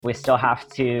We still have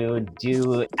to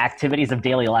do activities of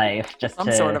daily life just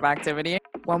Some sort of activity.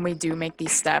 When we do make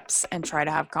these steps and try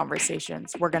to have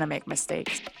conversations, we're going to make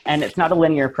mistakes. And it's not a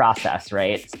linear process,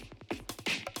 right?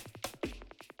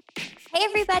 Hey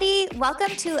everybody,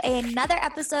 welcome to another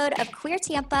episode of Queer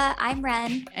Tampa. I'm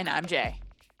Ren. And I'm Jay.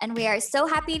 And we are so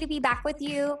happy to be back with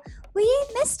you. We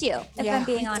missed you, if I'm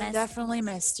being honest. Definitely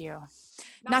missed you.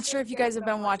 Not sure if you guys have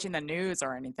been watching the news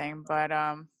or anything, but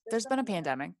there's been a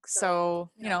pandemic. So,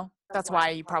 that's why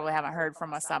you probably haven't heard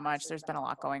from us that much. There's been a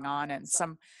lot going on and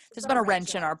there's been a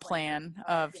wrench in our plan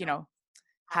of,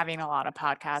 having a lot of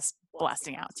podcasts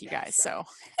blasting out to you guys. So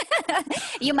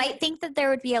you might think that there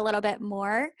would be a little bit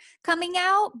more coming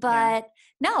out, but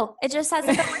no, it just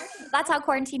hasn't been. That's how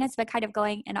quarantine has been kind of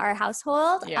going in our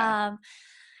household. Yeah.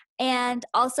 And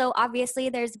also, obviously,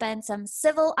 there's been some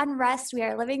civil unrest. We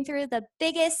are living through the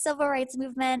biggest civil rights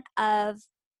movement of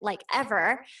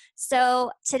ever. So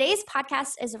today's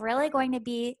podcast is really going to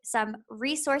be some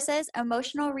resources,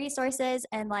 emotional resources,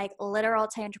 and literal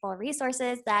tangible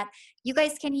resources that you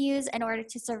guys can use in order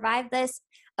to survive this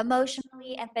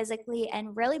emotionally and physically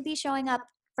and really be showing up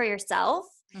for yourself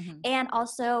and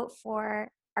also for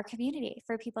our community,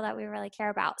 for people that we really care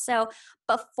about. So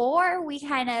before we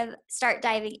kind of start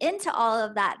diving into all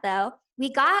of that though,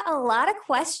 we got a lot of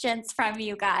questions from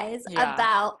you guys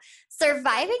about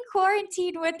surviving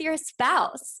quarantine with your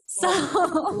spouse.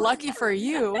 So lucky for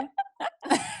you,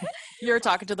 you're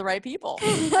talking to the right people.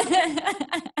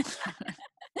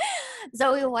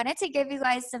 So we wanted to give you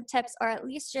guys some tips, or at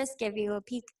least just give you a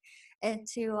peek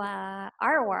into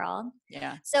our world.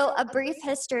 Yeah. So a brief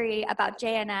history about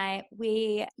Jay and I,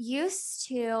 we used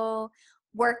to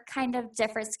work kind of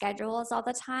different schedules all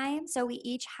the time. So we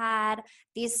each had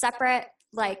these separate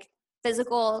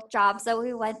physical jobs that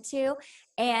we went to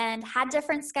and had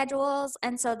different schedules.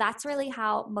 And so that's really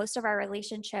how most of our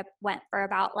relationship went for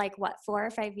about 4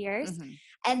 or 5 years.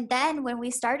 And then when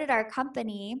we started our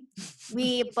company,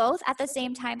 we both at the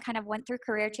same time kind of went through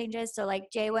career changes. So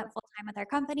Jay went full-time with our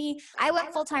company. I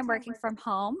went full-time working from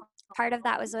home. Part of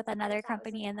that was with another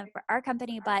company and our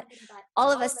company, but all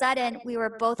of a sudden we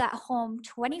were both at home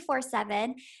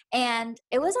 24/7 and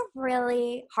it was a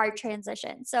really hard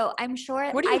transition. So I'm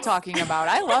sure. What are you talking about?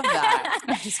 I love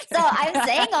that. So I'm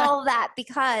saying all of that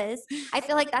because I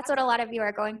feel like that's what a lot of you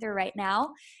are going through right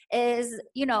now is,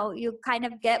 you kind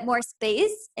of get more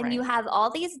space and you have all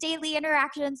these daily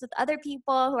interactions with other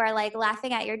people who are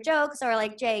laughing at your jokes or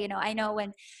Jay, I know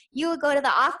when you would go to the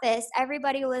office,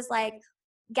 everybody was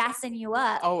gassing you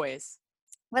up always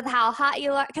with how hot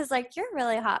you are because you're a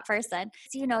really hot person.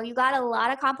 So, you got a lot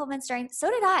of compliments so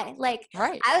did I.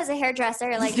 I was a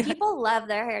hairdresser. People love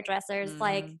their hairdressers.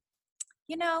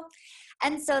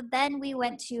 And so then we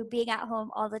went to being at home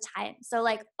all the time. So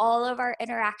all of our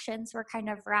interactions were kind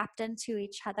of wrapped into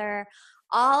each other.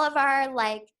 All of our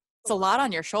it's a lot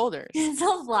on your shoulders. It's a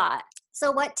lot.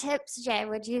 So what tips, Jay,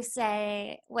 would you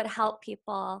say would help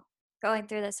people going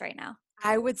through this right now?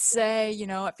 I would say,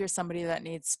 if you're somebody that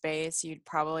needs space, you'd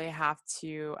probably have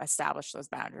to establish those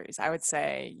boundaries. I would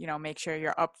say, make sure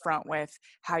you're upfront with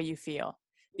how you feel.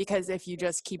 Because if you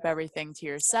just keep everything to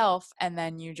yourself and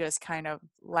then you just kind of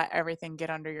let everything get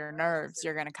under your nerves,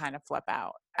 you're going to kind of flip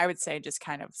out. I would say just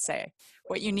kind of say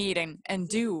what you need and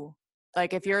do.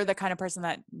 If you're the kind of person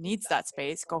that needs that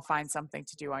space, go find something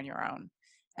to do on your own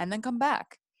and then come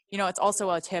back. It's also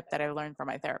a tip that I learned from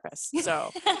my therapist. So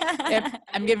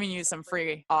I'm giving you some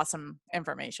free, awesome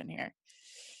information here.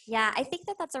 Yeah, I think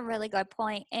that's a really good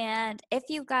point. And if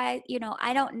you guys,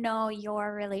 I don't know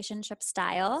your relationship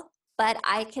style, but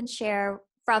I can share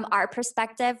from our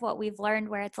perspective what we've learned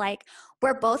where it's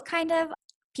we're both kind of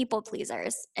people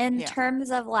pleasers in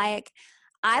terms of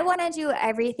I want to do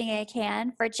everything I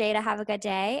can for Jay to have a good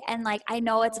day. And I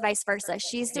know it's vice versa.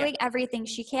 She's doing everything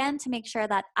she can to make sure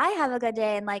that I have a good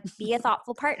day and be a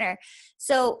thoughtful partner.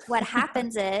 So what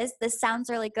happens is, this sounds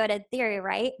really good in theory,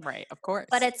 right? Right, of course.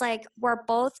 But it's we're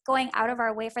both going out of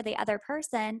our way for the other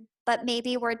person, but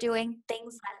maybe we're doing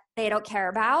things that they don't care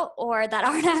about or that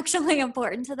aren't actually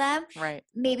important to them. Right.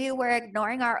 Maybe we're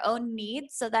ignoring our own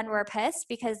needs. So then we're pissed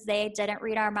because they didn't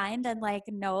read our mind and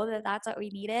know that that's what we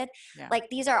needed. Yeah.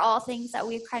 These are all things that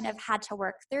we've kind of had to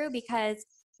work through because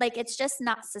it's just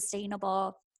not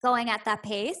sustainable going at that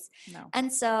pace. No.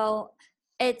 And so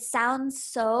it sounds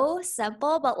so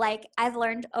simple, but I've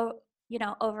learned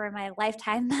over my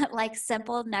lifetime that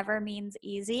simple never means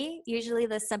easy. Usually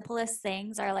the simplest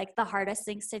things are the hardest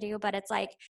things to do, but it's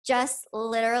just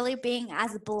literally being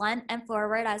as blunt and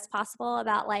forward as possible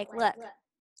about look,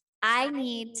 I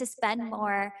need to spend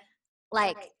more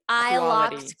I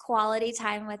locked quality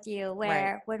time with you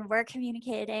where when we're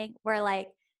communicating, we're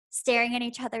staring in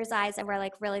each other's eyes and we're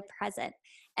like really present.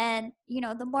 And,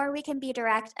 the more we can be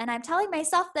direct, and I'm telling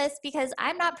myself this because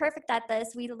I'm not perfect at this.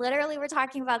 We literally were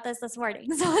talking about this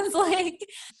morning. So it's like,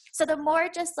 so the more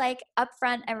just like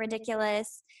upfront and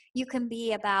ridiculous you can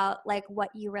be about like what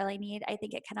you really need, I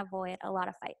think it can avoid a lot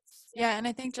of fights. Yeah, and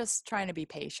I think just trying to be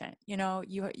patient.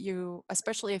 You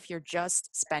especially if you're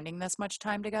just spending this much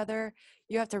time together,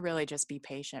 you have to really just be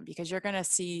patient because you're going to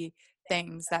see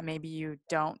things that maybe you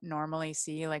don't normally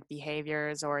see, like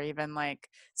behaviors or even like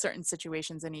certain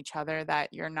situations in each other that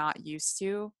you're not used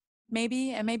to,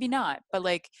 maybe, and maybe not. But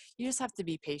like you just have to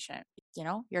be patient.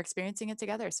 You're experiencing it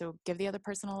together, so give the other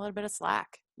person a little bit of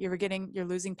slack. You're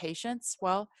losing patience.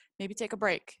 Well, maybe take a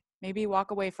break. Maybe walk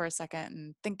away for a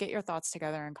second and get your thoughts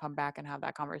together and come back and have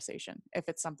that conversation if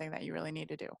it's something that you really need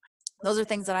to do. Those are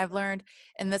things that I've learned,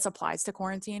 and this applies to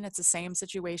quarantine. It's the same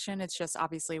situation. It's just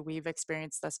obviously we've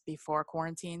experienced this before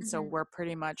quarantine, so we're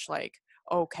pretty much like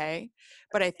okay.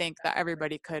 But I think that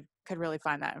everybody could really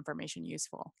find that information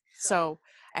useful. So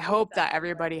I hope that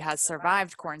everybody has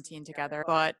survived quarantine together.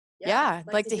 But yeah,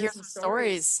 I'd like to hear some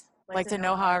stories. Like to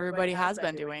know how everybody has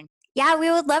been doing. Yeah,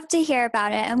 we would love to hear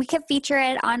about it, and we could feature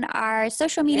it on our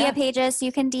social media pages. So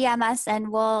you can DM us and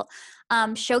we'll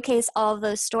showcase all of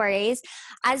those stories.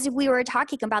 As we were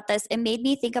talking about this, it made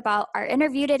me think about our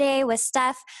interview today with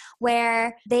Steph,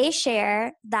 where they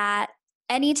share that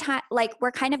anytime, like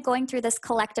we're kind of going through this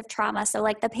collective trauma. So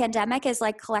like the pandemic is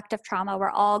like collective trauma. We're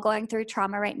all going through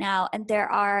trauma right now. And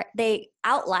they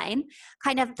outline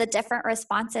kind of the different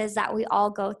responses that we all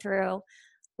go through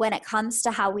when it comes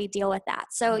to how we deal with that.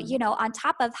 So, on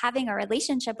top of having a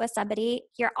relationship with somebody,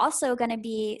 you're also going to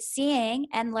be seeing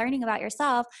and learning about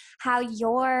yourself how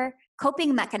your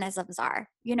coping mechanisms are,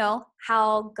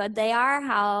 how good they are,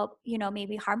 how,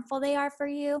 maybe harmful they are for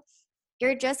you.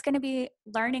 You're just going to be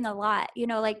learning a lot,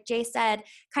 like Jay said,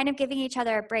 kind of giving each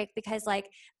other a break because like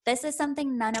this is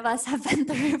something none of us have been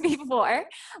through before.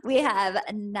 We have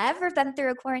never been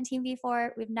through a quarantine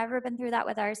before. We've never been through that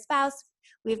with our spouse.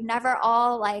 We've never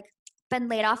all like been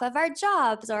laid off of our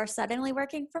jobs or suddenly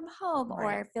working from home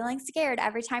or feeling scared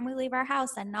every time we leave our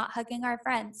house and not hugging our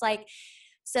friends. Like,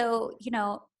 so,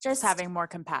 just having more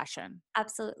compassion.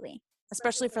 Absolutely.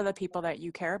 Especially for the people that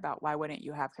you care about. Why wouldn't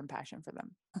you have compassion for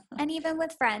them? And even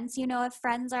with friends, if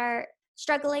friends are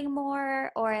struggling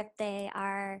more or if they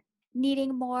are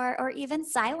needing more or even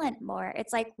silent more,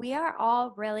 it's like we are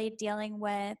all really dealing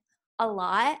with a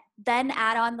lot. Then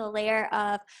add on the layer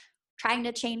of trying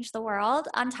to change the world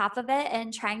on top of it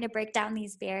and trying to break down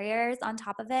these barriers on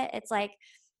top of it. It's like,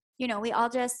 we all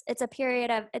it's a period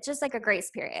of, it's just like a grace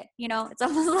period, it's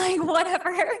almost like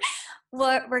whatever,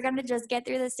 we're going to just get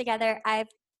through this together. I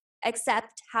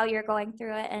accept how you're going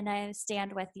through it and I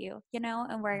stand with you,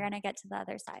 and we're going to get to the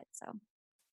other side. So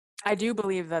I do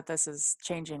believe that this is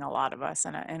changing a lot of us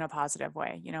in a positive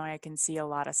way. I can see a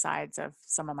lot of sides of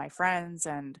some of my friends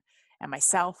and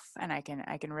myself, and I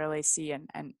can really see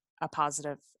a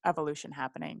positive evolution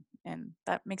happening, and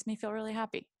that makes me feel really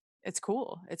happy. It's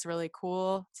cool. It's really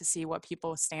cool to see what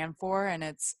people stand for, and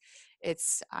it's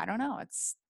I don't know,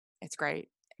 it's great.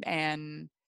 And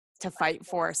to fight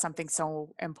for something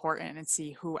so important and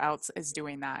see who else is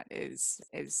doing that is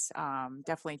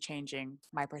definitely changing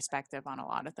my perspective on a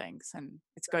lot of things. And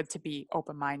it's good to be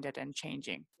open-minded and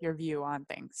changing your view on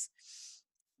things.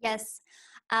 Yes.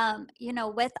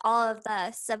 With all of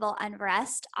the civil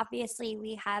unrest, obviously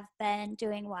we have been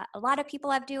doing what a lot of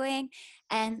people have doing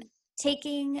and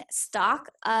taking stock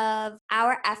of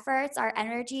our efforts, our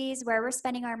energies, where we're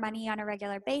spending our money on a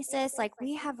regular basis. Like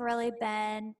we have really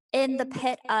been in the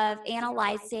pit of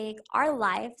analyzing our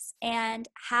lives and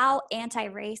how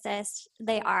anti-racist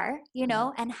they are,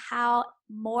 and how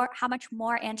much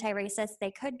more anti-racist they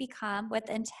could become with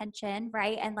intention,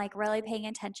 right? And like really paying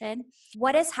attention.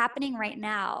 What is happening right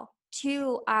now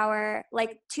to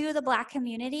to the Black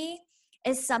community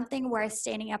is something worth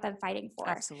standing up and fighting for.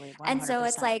 Absolutely. 100%. And so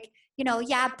it's like,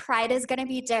 Pride is going to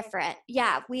be different.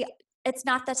 Yeah, it's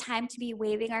not the time to be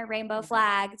waving our rainbow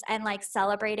flags and like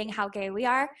celebrating how gay we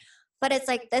are. But it's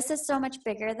like, this is so much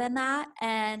bigger than that.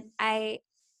 And I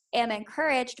am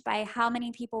encouraged by how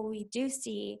many people we do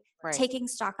see taking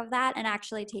stock of that and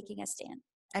actually taking a stand.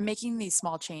 And making these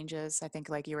small changes, I think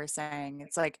like you were saying,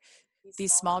 it's like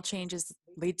these small changes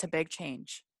lead to big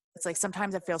change. It's like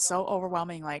sometimes it feels so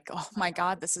overwhelming, like, oh my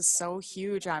God, this is so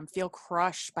huge. I feel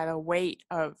crushed by the weight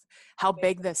of how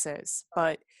big this is.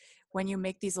 But when you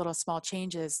make these little small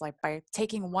changes, like by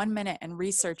taking 1 minute and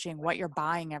researching what you're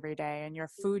buying every day and your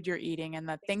food you're eating and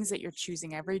the things that you're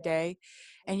choosing every day,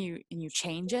 and you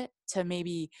change it to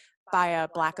maybe buy a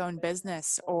Black-owned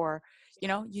business or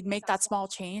you'd make that small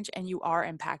change and you are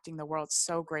impacting the world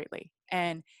so greatly.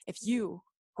 And if you,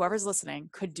 whoever's listening,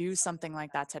 could do something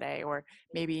like that today, or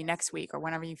maybe next week, or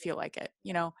whenever you feel like it,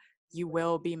 you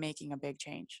will be making a big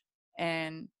change.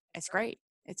 And it's great.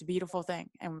 It's a beautiful thing.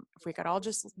 And if we could all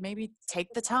just maybe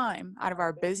take the time out of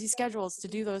our busy schedules to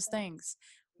do those things,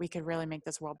 we could really make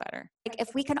this world better. Like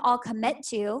if we can all commit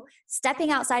to stepping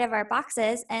outside of our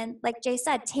boxes and, like Jay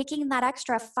said, taking that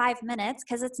extra 5 minutes,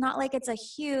 because it's not like it's a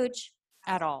huge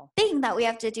At all. thing that we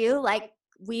have to do. Like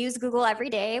we use Google every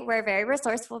day. We're very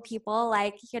resourceful people,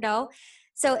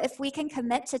 so if we can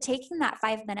commit to taking that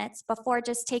 5 minutes before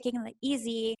just taking the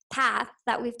easy path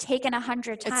that we've taken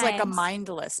 100 times. It's like a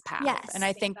mindless path. Yes. And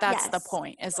I think that's the Yes.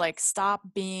 point, is like, stop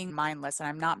being mindless. And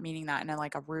I'm not meaning that in a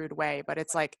rude way, but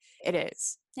it's like, it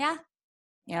is. Yeah.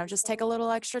 Just take a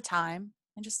little extra time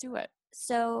and just do it.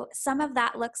 So some of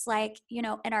that looks like, in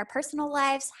our personal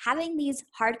lives, having these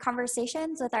hard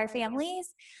conversations with our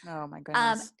families. Oh my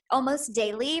goodness. Almost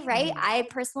daily, right? I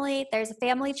personally, there's a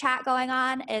family chat going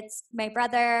on. It's my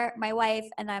brother, my wife,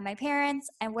 and then my parents,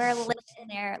 and we're living in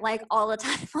there like all the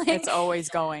time. It's always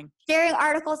going. Sharing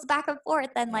articles back and forth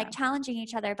and challenging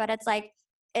each other. But it's like,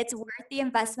 it's worth the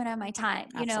investment of my time.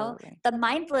 Absolutely. The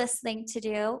mindless thing to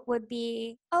do would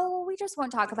be, we just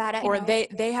won't talk about it. Or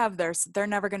they have they're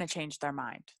never going to change their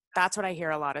mind. That's what I hear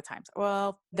a lot of times.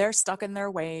 Well, they're stuck in their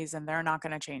ways and they're not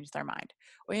going to change their mind.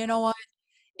 Well, you know what?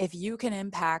 If you can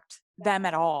impact them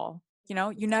at all,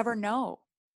 you never know.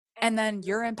 And then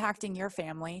you're impacting your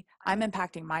family. I'm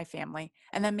impacting my family.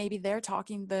 And then maybe they're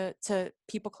talking to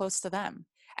people close to them.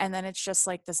 And then it's just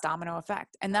like this domino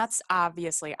effect. And that's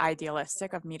obviously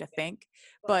idealistic of me to think,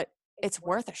 but it's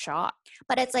worth a shot.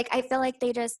 But it's like, I feel like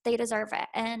they deserve it.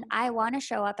 And I want to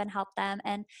show up and help them.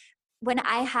 And when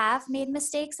I have made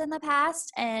mistakes in the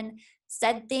past and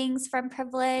said things from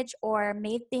privilege or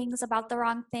made things about the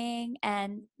wrong thing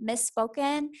and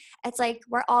misspoken, it's like,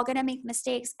 we're all going to make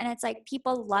mistakes. And it's like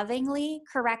people lovingly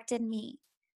corrected me.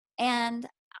 And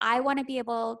I want to be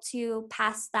able to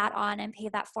pass that on and pay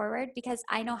that forward, because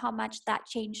I know how much that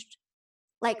changed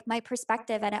like my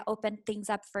perspective and it opened things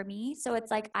up for me. So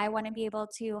it's like, I want to be able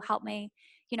to help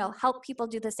help people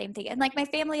do the same thing. And like my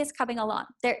family is coming along.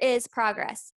 There is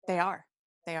progress. They are.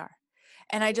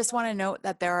 And I just want to note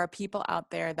that there are people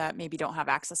out there that maybe don't have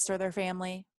access to their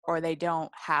family, or they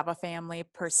don't have a family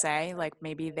per se. Like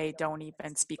maybe they don't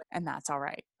even speak, and that's all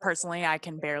right. Personally, I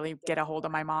can barely get a hold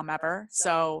of my mom ever.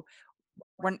 So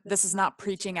this is not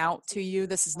preaching out to you.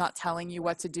 This is not telling you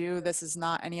what to do. This is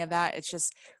not any of that. It's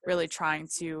just really trying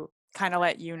to kind of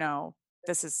let you know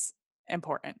this is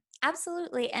important.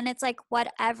 Absolutely. And it's like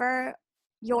whatever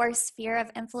your sphere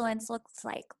of influence looks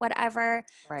like, whatever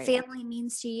family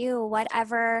means to you,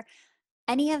 whatever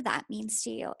any of that means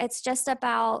to you. It's just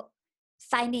about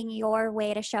finding your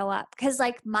way to show up. Because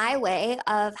like my way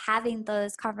of having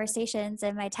those conversations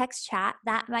in my text chat,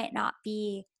 that might not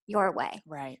be your way.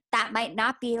 Right. That might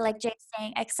not be, like Jay's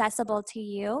saying, accessible to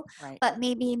you, but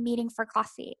maybe meeting for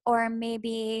coffee, or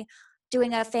maybe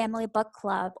doing a family book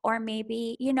club, or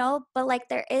maybe, but like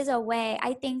there is a way.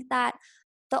 I think that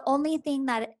the only thing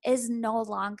that is no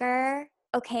longer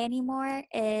okay anymore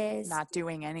is not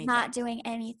doing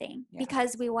anything.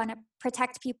 Because we want to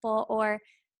protect people or,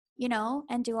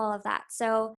 and do all of that.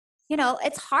 So,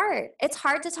 it's hard. It's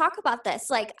hard to talk about this.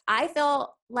 Like I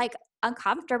feel like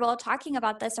uncomfortable talking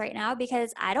about this right now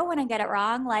because I don't want to get it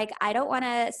wrong. Like I don't want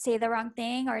to say the wrong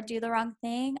thing or do the wrong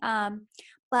thing.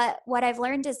 But what I've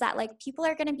learned is that like people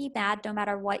are going to be mad no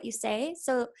matter what you say.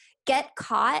 So get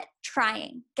caught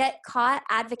trying, get caught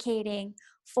advocating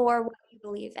for what you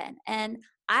believe in. And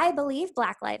I believe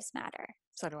Black Lives Matter.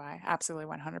 So do I.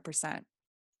 Absolutely. 100%.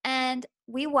 And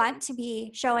we want to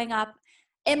be showing up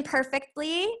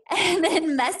imperfectly and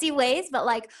in messy ways, but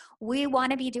like we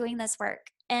want to be doing this work.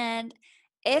 And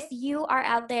if you are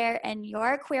out there and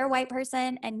you're a queer white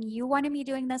person and you want to be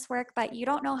doing this work, but you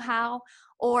don't know how,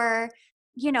 or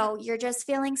you're just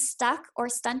feeling stuck or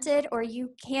stunted, or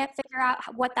you can't figure out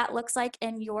what that looks like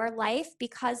in your life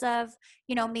because of,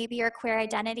 maybe your queer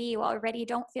identity, you already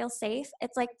don't feel safe.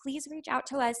 It's like, please reach out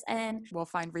to us and we'll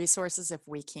find resources if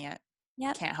we can't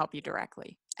help you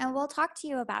directly. And we'll talk to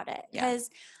you about it. Because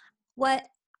what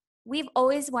we've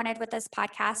always wanted with this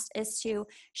podcast is to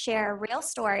share real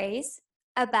stories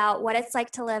about what it's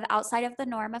like to live outside of the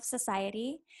norm of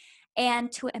society,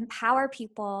 and to empower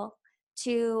people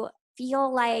to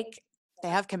feel like they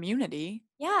have community.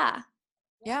 Yeah.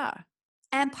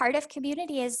 And part of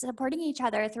community is supporting each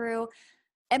other through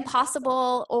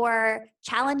impossible or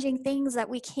challenging things that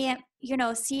we can't,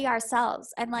 see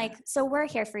ourselves. And like, so we're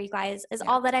here for you guys is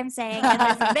all that I'm saying in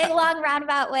this big, long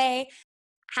roundabout way.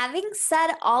 Having said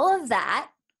all of that,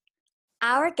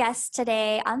 our guest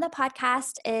today on the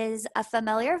podcast is a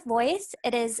familiar voice.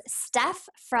 It is Steph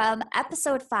from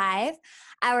episode 5,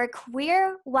 our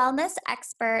queer wellness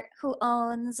expert who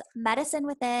owns Medicine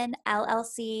Within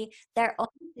LLC, their own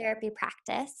therapy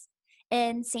practice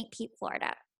in St. Pete,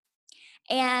 Florida.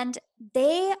 And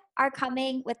they are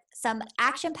coming with some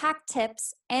action-packed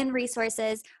tips and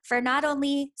resources for not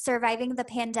only surviving the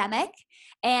pandemic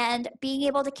and being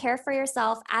able to care for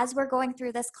yourself as we're going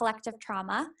through this collective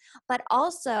trauma, but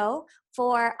also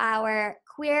for our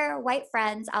queer white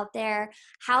friends out there,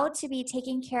 how to be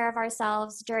taking care of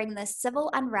ourselves during this civil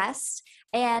unrest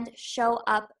and show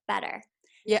up better.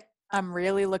 Yeah, I'm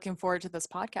really looking forward to this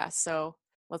podcast. So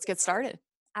let's get started.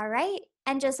 All right.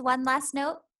 And just one last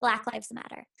note, Black Lives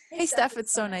Matter. Hey, Steph,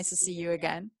 it's so nice to see you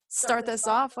again. Start this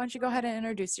off. Why don't you go ahead and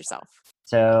introduce yourself?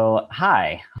 So,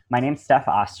 hi, my name's Steph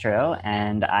Ostro,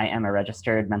 and I am a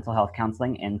registered mental health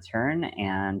counseling intern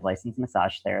and licensed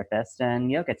massage therapist and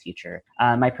yoga teacher.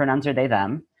 My pronouns are they,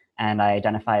 them, and I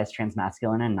identify as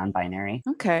transmasculine and non-binary.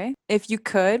 Okay. If you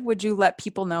could, would you let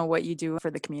people know what you do for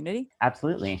the community?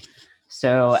 Absolutely.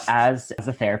 So as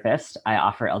a therapist, I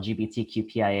offer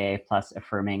LGBTQIA plus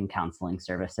affirming counseling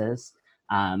services.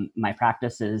 My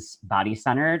practice is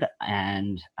body-centered,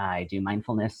 and I do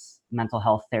mindfulness mental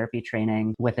health therapy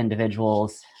training with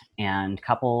individuals and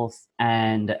couples.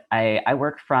 And I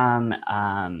work from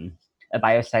a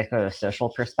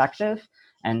biopsychosocial perspective.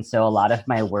 And so a lot of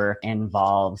my work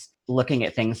involves looking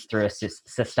at things through a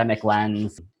systemic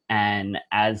lens. And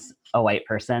as a white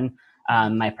person,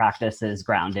 my practice is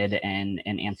grounded in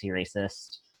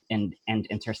anti-racist and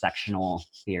intersectional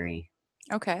theory.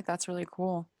 Okay, that's really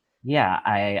cool. Yeah,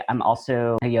 I'm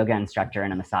also a yoga instructor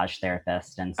and a massage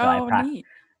therapist, and so neat.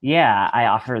 Yeah, I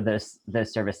offer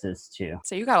those services too.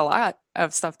 So you got a lot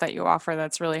of stuff that you offer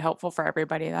that's really helpful for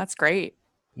everybody. That's great.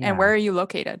 Yeah. And where are you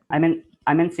located? I'm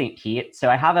in St. Pete, so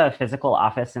I have a physical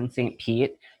office in St.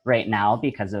 Pete right now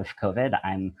because of COVID.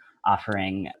 I'm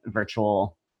offering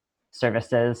virtual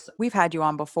services. We've had you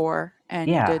on before, and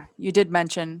Yeah. you did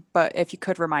mention, but if you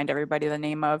could remind everybody the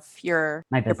name of your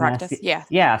business. practice.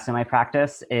 Yeah, so my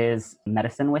practice is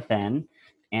Medicine Within,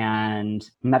 and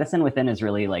Medicine Within is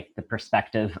really like the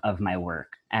perspective of my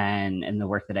work and the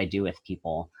work that I do with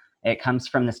people. It comes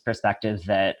from this perspective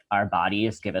that our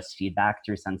bodies give us feedback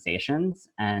through sensations,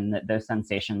 and that those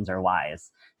sensations are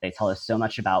wise. They tell us so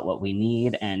much about what we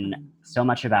need and so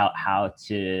much about how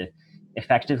to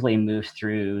effectively move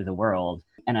through the world.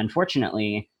 And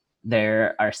unfortunately,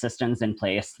 there are systems in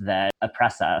place that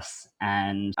oppress us,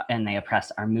 and they oppress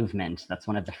our movement. That's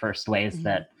one of the first ways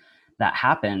that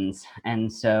happens. And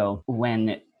so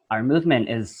when our movement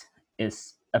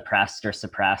is oppressed or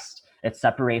suppressed, it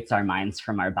separates our minds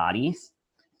from our bodies.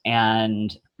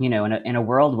 And in a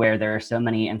world where there are so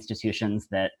many institutions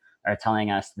that are telling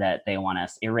us that they want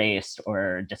us erased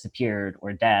or disappeared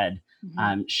or dead,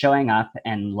 showing up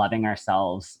and loving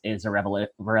ourselves is a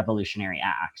revolutionary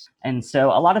act. And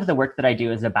so a lot of the work that I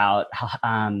do is about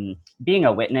being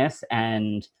a witness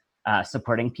and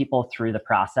supporting people through the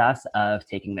process of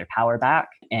taking their power back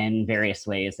in various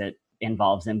ways. It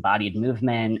involves embodied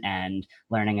movement and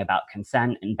learning about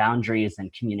consent and boundaries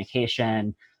and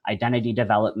communication, identity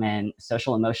development,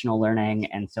 social emotional learning,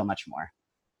 and so much more.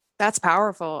 That's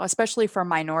powerful, especially for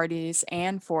minorities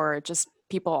and for just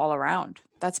people all around.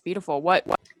 That's beautiful. What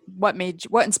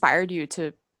inspired you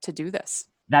to do this?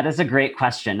 That is a great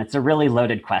question. It's a really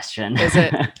loaded question. Is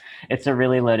it? It's a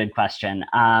really loaded question.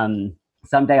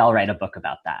 Someday I'll write a book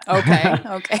about that.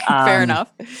 Okay. Fair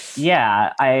enough.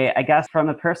 Yeah, I guess from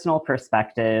a personal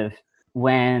perspective,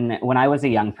 when I was a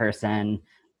young person,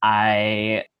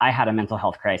 I had a mental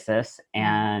health crisis,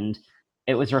 and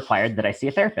it was required that I see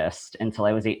a therapist until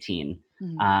I was 18.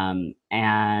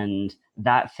 And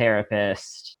that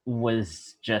therapist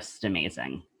was just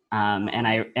amazing. And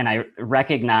I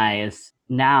recognize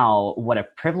now what a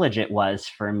privilege it was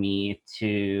for me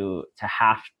to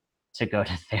have to go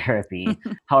to therapy,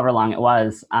 however long it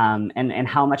was, and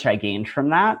how much I gained from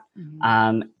that.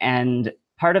 And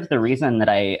part of the reason that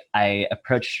I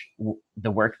approach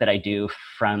the work that I do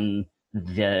from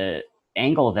the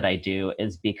angle that I do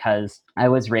is because I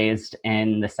was raised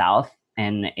in the South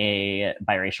in a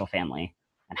biracial family,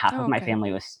 and half of my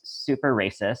family was super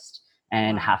racist,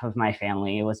 and half of my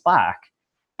family was Black.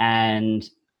 And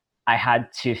I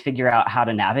had to figure out how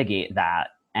to navigate that.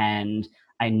 And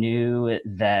I knew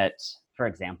that, for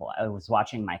example, I was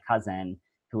watching my cousin,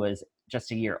 who was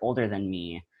just a year older than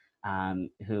me,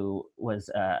 who was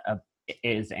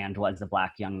and was a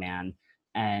Black young man.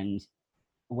 And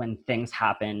when things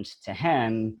happened to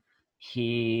him,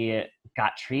 he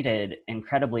got treated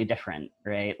incredibly different,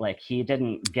 right? Like he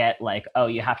didn't get like, oh,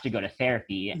 you have to go to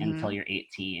therapy until you're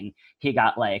 18. He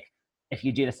got like, if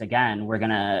you do this again, we're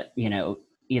gonna,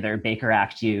 either Baker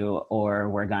Act you or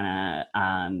we're gonna,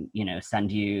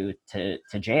 send you to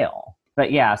jail.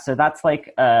 But yeah, so that's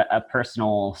like a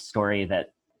personal story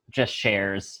that just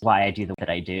shares why I do the way that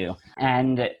I do.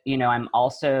 And, I'm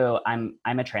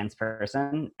a trans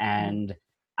person, and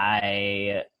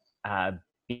I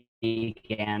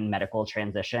began medical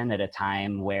transition at a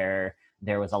time where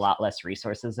there was a lot less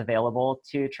resources available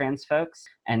to trans folks.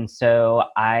 And so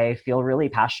I feel really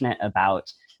passionate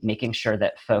about making sure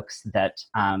that folks that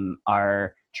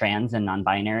are trans and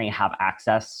non-binary have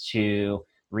access to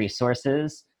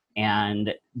resources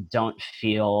and don't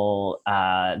feel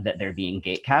that they're being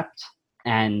gatekept,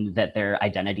 and that their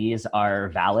identities are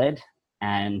valid,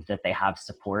 and that they have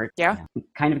support. Yeah.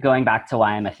 Kind of going back to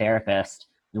why I'm a therapist,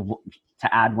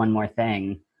 to add one more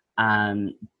thing,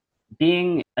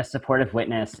 being a supportive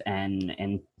witness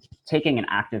and taking an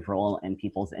active role in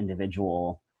people's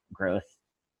individual growth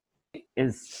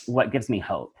is what gives me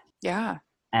hope. Yeah.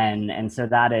 And so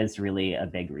that is really a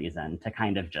big reason to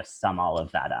kind of just sum all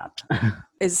of that up.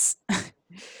 This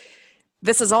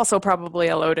is also probably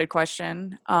a loaded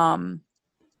question. In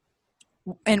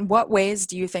what ways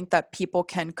do you think that people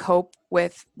can cope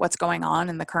with what's going on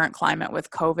in the current climate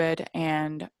with COVID,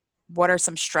 and what are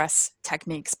some stress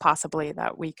techniques possibly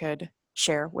that we could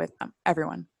share with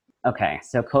everyone? Okay,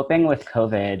 so coping with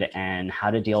COVID and how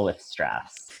to deal with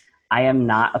stress. I am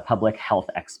not a public health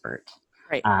expert.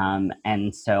 Right.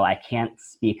 And so I can't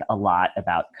speak a lot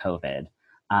about COVID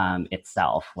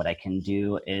itself. What I can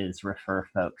do is refer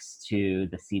folks to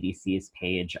the CDC's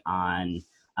page on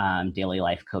daily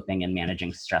life coping and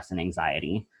managing stress and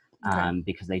anxiety,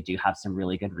 because they do have some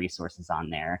really good resources on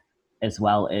there, as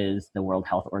well as the World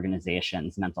Health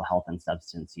Organization's mental health and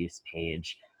substance use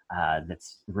page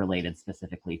that's related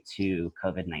specifically to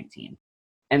COVID-19.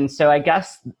 And so I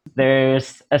guess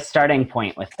there's a starting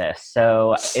point with this.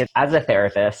 So as a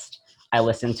therapist, I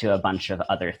listen to a bunch of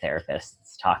other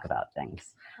therapists talk about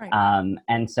things. Right.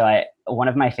 And so one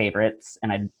of my favorites,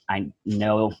 and I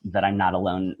know that I'm not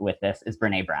alone with this, is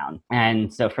Brene Brown.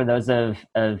 And so for those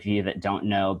of you that don't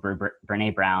know,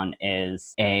 Brene Brown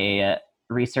is a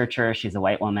researcher. She's a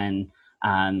white woman.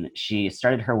 She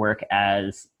started her work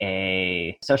as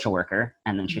a social worker,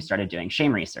 and then she started doing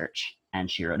shame research. And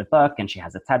she wrote a book, and she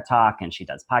has a TED Talk, and she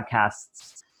does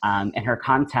podcasts. And her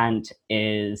content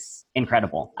is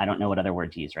incredible. I don't know what other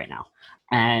word to use right now.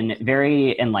 And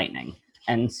very enlightening.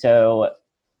 And so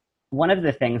one of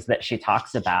the things that she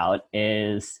talks about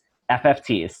is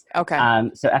FFTs. Okay.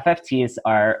 So FFTs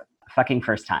are fucking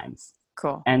first times.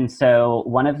 Cool. And so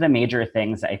one of the major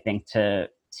things I think to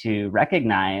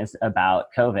recognize about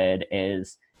COVID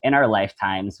is, in our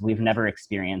lifetimes, we've never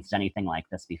experienced anything like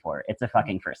this before. It's a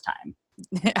fucking first time.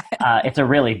 It's a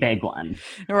really big one.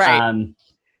 Right.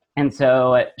 And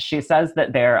so she says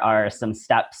that there are some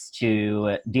steps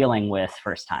to dealing with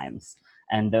first times.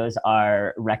 And those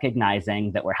are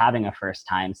recognizing that we're having a first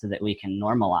time so that we can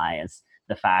normalize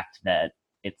the fact that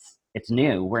it's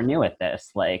new. We're new at this.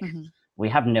 Like, we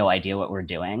have no idea what we're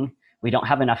doing. We don't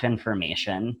have enough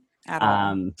information. At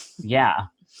all. Yeah.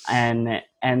 And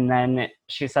then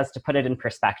she says to put it in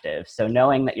perspective. So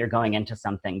knowing that you're going into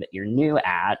something that you're new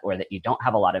at, or that you don't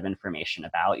have a lot of information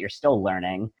about, you're still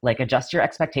learning, like, adjust your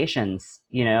expectations.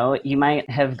 You might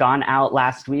have gone out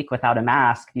last week without a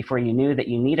mask before you knew that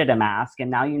you needed a mask. And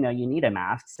now you know you need a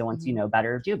mask. So once you know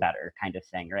better, do better, kind of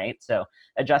thing, right? So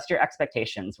adjust your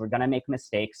expectations. We're going to make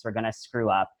mistakes. We're going to screw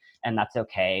up. And that's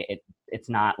okay. It's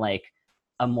not like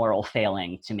a moral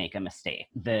failing to make a mistake.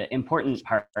 The important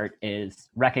part is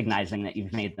recognizing that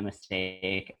you've made the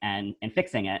mistake and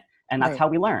fixing it. And that's how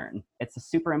we learn. It's a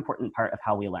super important part of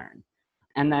how we learn.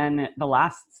 And then the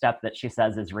last step that she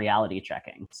says is reality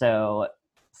checking. So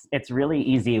it's really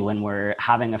easy when we're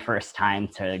having a first time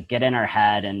to get in our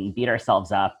head and beat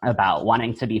ourselves up about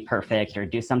wanting to be perfect or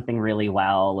do something really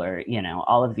well, or,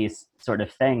 all of these sort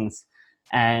of things.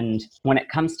 And when it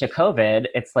comes to COVID,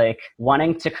 it's like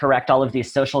wanting to correct all of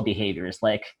these social behaviors,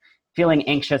 like feeling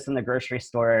anxious in the grocery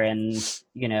store and,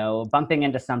 bumping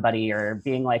into somebody, or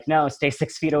being like, no, stay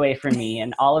 6 feet away from me,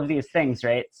 and all of these things,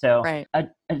 right? So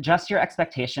adjust your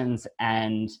expectations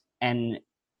and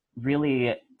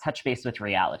really touch base with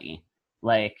reality.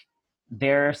 Like,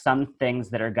 there are some things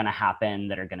that are going to happen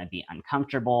that are going to be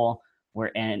uncomfortable. We're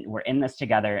in this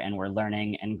together, and we're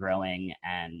learning and growing,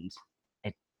 and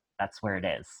that's where it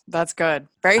is. That's good.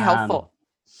 Very helpful.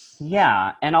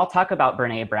 Yeah, and I'll talk about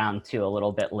Brene Brown too a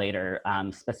little bit later,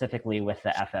 specifically with the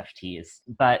FFTs.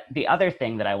 But the other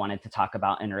thing that I wanted to talk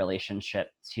about in relationship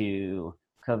to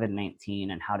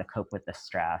COVID-19 and how to cope with the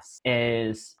stress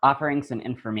is offering some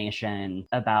information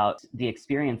about the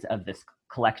experience of this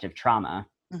collective trauma,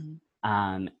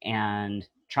 and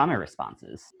trauma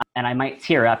responses. And I might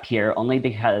tear up here only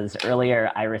because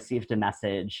earlier I received a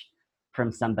message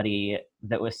from somebody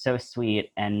that was so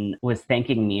sweet and was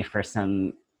thanking me for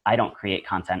some. I don't create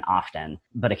content often,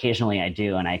 but occasionally I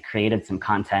do. And I created some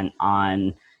content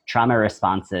on trauma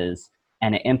responses,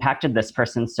 and it impacted this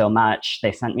person so much.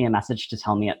 They sent me a message to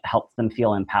tell me it helped them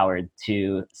feel empowered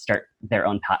to start their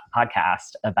own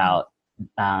podcast about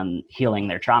healing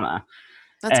their trauma.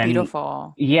 That's And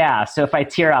beautiful. yeah, so if I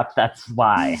tear up, that's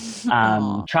why.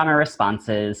 Aw. Trauma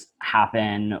responses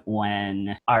happen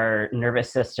when our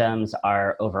nervous systems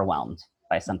are overwhelmed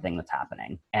by something that's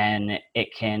happening. And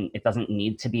it doesn't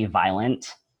need to be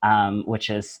violent, which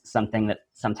is something that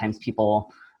sometimes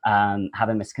people have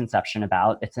a misconception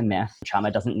about. It's a myth.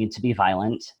 Trauma doesn't need to be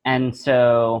violent. And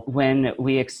so when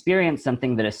we experience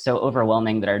something that is so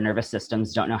overwhelming that our nervous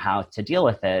systems don't know how to deal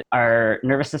with it, our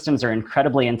nervous systems are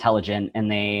incredibly intelligent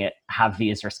and they have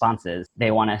these responses.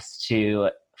 They want us to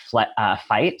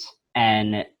fight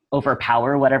and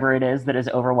overpower whatever it is that is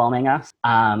overwhelming us.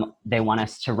 They want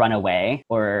us to run away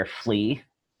or flee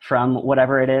from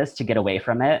whatever it is, to get away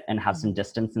from it and have some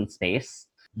distance and space.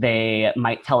 They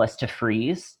might tell us to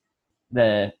freeze.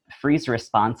 The freeze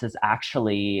response is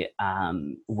actually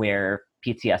where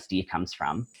PTSD comes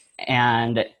from.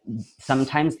 And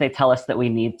sometimes they tell us that we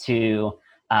need to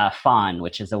fawn,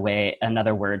 which is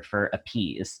another word for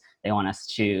appease. They want us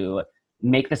to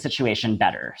make the situation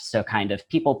better. So kind of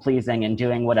people pleasing and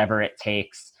doing whatever it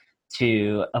takes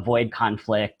to avoid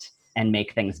conflict and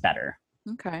make things better.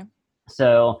 Okay.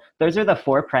 So those are the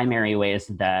four primary ways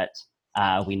that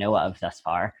we know of thus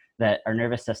far that our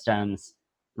nervous systems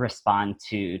respond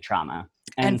to trauma.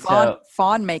 And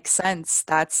fawn makes sense.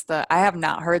 I have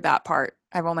not heard that part.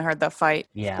 I've only heard the fight,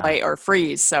 flight, or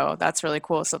freeze. So that's really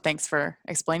cool. So thanks for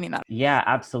explaining that. Yeah,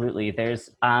 absolutely. There's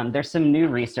some new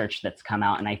research that's come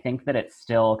out, and I think that it's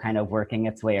still kind of working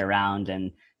its way around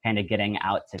and kind of getting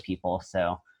out to people.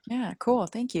 So yeah, cool.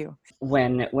 Thank you.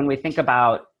 When we think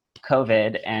about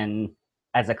COVID and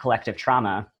as a collective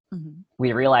trauma,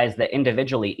 we realize that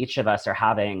individually, each of us are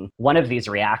having one of these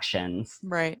reactions.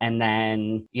 Right. And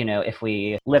then, if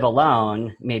we live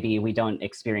alone, maybe we don't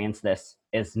experience this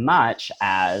as much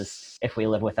as if we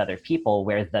live with other people,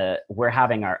 where we're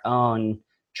having our own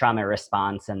trauma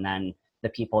response, and then the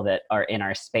people that are in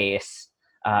our space,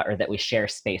 or that we share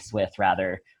space with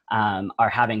rather, are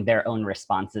having their own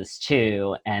responses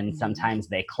too. And sometimes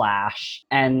they clash.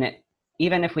 And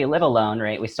even if we live alone,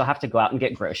 right, we still have to go out and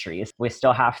get groceries. We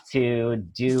still have to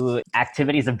do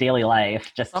activities of daily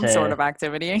life, some sort of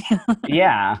activity.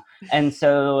 Yeah. And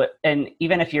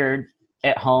even if you're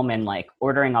at home and like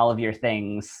ordering all of your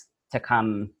things to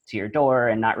come to your door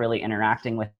and not really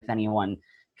interacting with anyone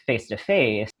face to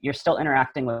face, you're still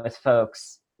interacting with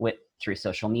folks through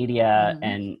social media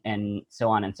and so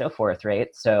on and so forth, right?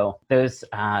 So those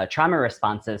trauma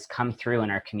responses come through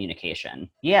in our communication.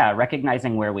 Yeah,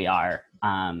 recognizing where we are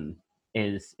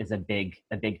is a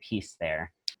big piece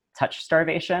there. Touch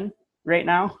starvation right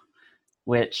now,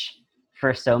 which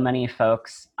for so many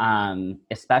folks,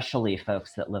 especially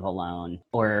folks that live alone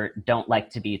or don't like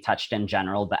to be touched in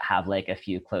general, but have like a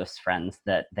few close friends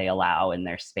that they allow in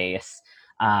their space,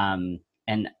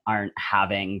 and aren't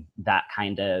having that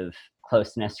kind of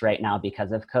closeness right now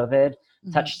because of COVID.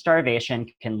 Touch starvation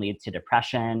can lead to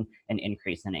depression, an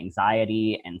increase in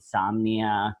anxiety,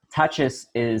 insomnia. Touch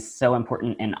is so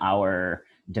important in our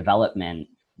development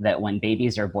that when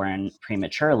babies are born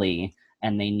prematurely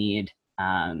and they need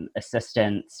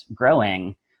assistance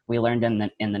growing, we learned in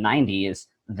the 90s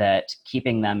that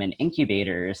keeping them in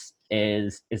incubators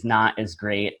is not as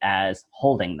great as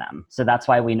holding them. So that's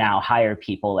why we now hire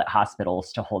people at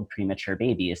hospitals to hold premature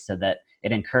babies so that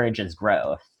it encourages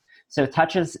growth. So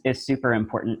touch is super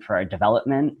important for our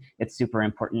development. It's super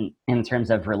important in terms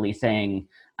of releasing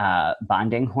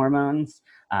bonding hormones.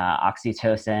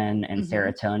 Oxytocin and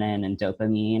serotonin and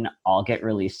dopamine all get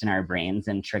released in our brains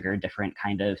and trigger different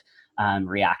kind of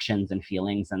reactions and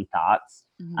feelings and thoughts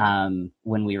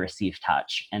when we receive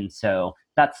touch. And so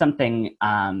that's something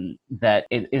that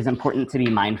is important to be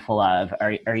mindful of.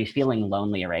 Are you feeling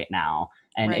lonely right now?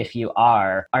 And if you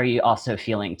are you also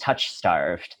feeling touch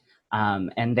starved?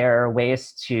 And there are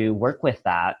ways to work with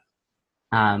that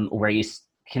where you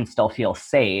can still feel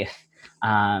safe.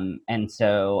 And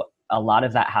so a lot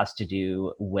of that has to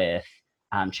do with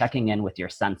checking in with your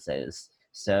senses.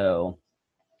 So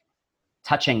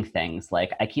touching things.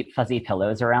 Like I keep fuzzy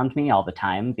pillows around me all the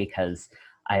time because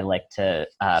I like to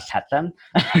pet them.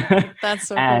 That's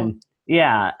so cool. And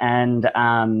yeah, and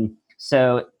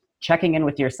so checking in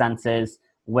with your senses.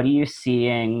 What are you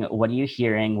seeing? What are you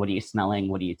hearing? What are you smelling?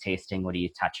 What are you tasting? What are you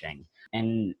touching?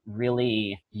 And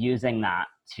really using that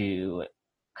to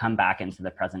come back into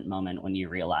the present moment when you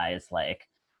realize like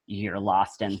you're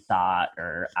lost in thought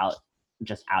or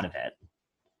just out of it.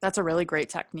 That's a really great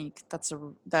technique.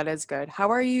 That is good.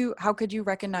 How could you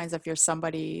recognize if you're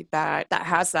somebody that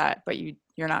has that, but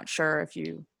you're not sure if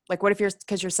you, like, what if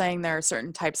because you're saying there are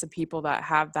certain types of people that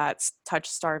have that touch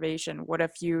starvation. What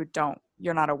if you're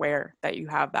not aware that you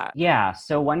have that? Yeah,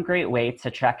 so one great way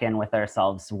to check in with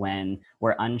ourselves when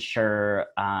we're unsure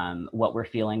what we're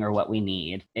feeling or what we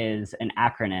need is an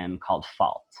acronym called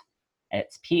FALT.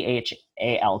 It's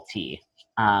PHALT.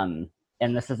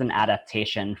 And this is an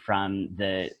adaptation from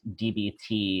the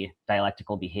DBT,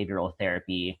 dialectical behavioral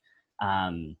therapy,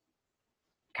 kind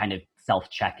of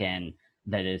self-check-in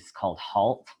that is called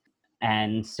HALT.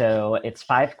 And so it's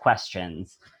 5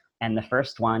 questions. And the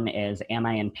first one is, am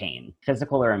I in pain,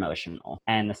 physical or emotional?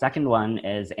 And the second one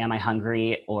is, am I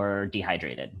hungry or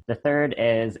dehydrated? The third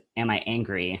is, am I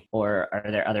angry, or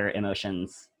are there other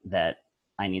emotions that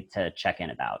I need to check in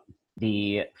about?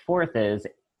 The fourth is,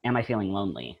 am I feeling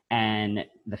lonely? And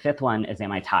the fifth one is,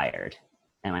 am I tired?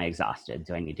 Am I exhausted?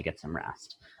 Do I need to get some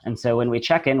rest? And so when we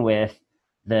check in with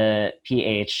the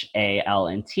PHAL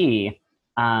and T,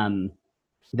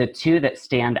 the two that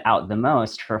stand out the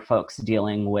most for folks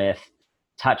dealing with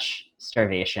touch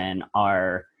starvation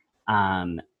are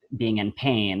being in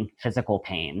pain, physical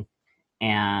pain,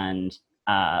 and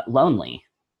lonely.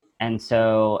 And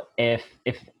so if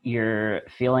you're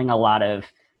feeling a lot of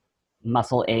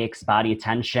muscle aches, body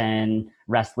tension,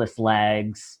 restless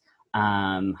legs,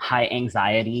 high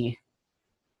anxiety,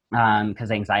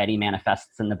 because anxiety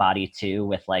manifests in the body too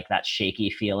with like that shaky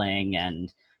feeling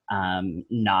and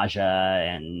nausea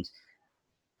and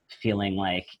feeling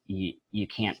like you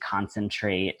can't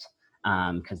concentrate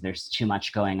because there's too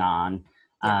much going on.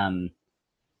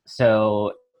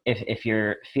 So if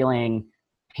you're feeling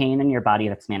pain in your body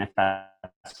that's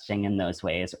manifesting in those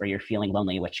ways, or you're feeling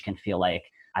lonely, which can feel like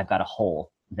I've got a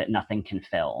hole that nothing can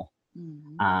fill,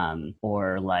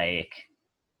 or like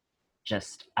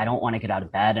just I don't want to get out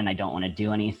of bed and I don't want to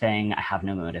do anything, I have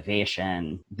no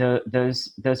motivation.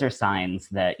 Those are signs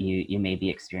that you may be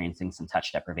experiencing some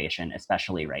touch deprivation,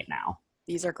 especially right now.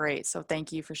 These are great. So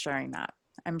thank you for sharing that.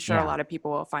 I'm sure a lot of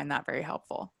people will find that very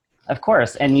helpful. Of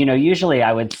course. And, usually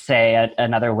I would say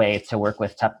another way to work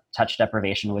with touch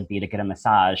deprivation would be to get a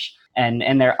massage.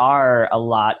 And there are a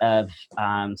lot of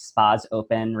spas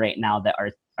open right now that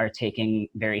are taking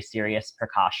very serious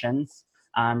precautions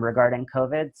regarding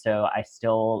COVID. So I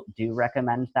still do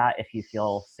recommend that if you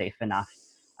feel safe enough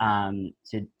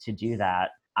to do that.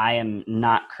 I am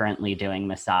not currently doing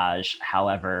massage.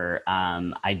 However,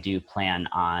 I do plan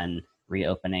on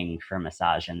reopening for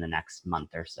massage in the next month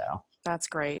or so. That's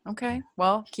great. Okay.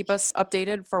 Well, keep us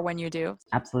updated for when you do.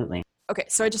 Absolutely. Okay.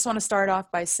 So I just want to start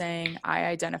off by saying I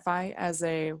identify as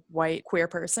a white queer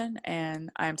person, and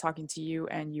I'm talking to you,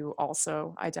 and you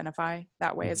also identify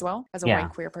that way as well as a white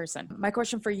queer person. My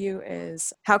question for you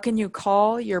is, how can you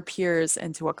call your peers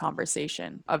into a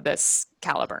conversation of this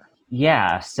caliber?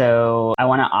 Yeah, so I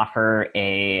want to offer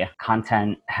a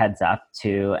content heads up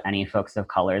to any folks of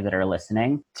color that are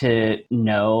listening to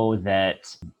know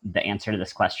that the answer to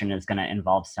this question is going to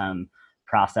involve some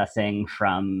processing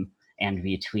from and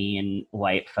between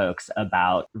white folks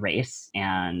about race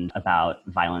and about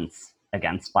violence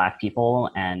against Black people,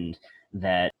 and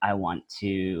that I want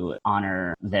to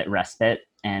honor that respite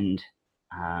and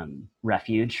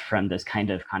refuge from this kind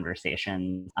of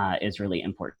conversation is really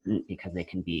important because they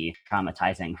can be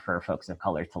traumatizing for folks of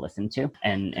color to listen to.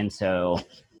 And so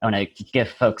I want to give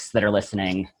folks that are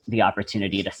listening the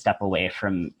opportunity to step away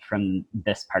from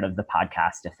this part of the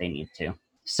podcast if they need to.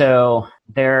 So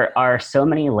there are so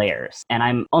many layers, and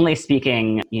I'm only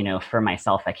speaking, for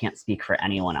myself. I can't speak for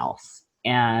anyone else.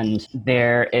 And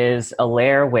there is a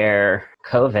layer where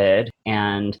COVID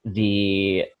and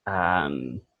the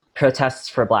protests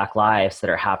for Black lives that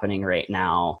are happening right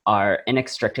now are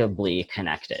inextricably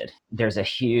connected. There's a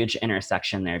huge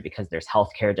intersection there because there's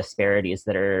healthcare disparities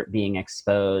that are being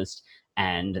exposed,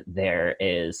 and there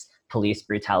is police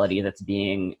brutality that's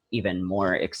being even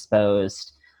more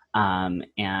exposed.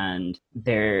 And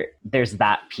there's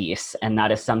that piece, and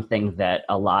that is something that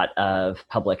a lot of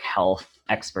public health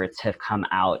experts have come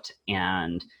out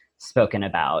and spoken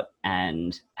about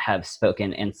and have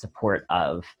spoken in support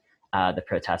of the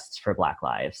protests for Black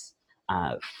lives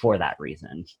for that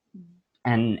reason.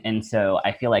 And so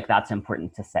I feel like that's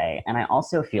important to say. And I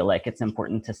also feel like it's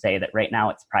important to say that right now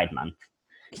it's Pride Month.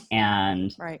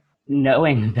 And Right.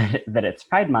 knowing that it's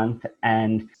Pride Month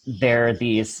and there are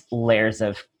these layers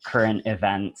of current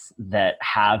events that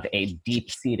have a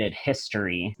deep-seated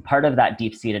history, part of that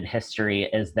deep-seated history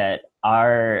is that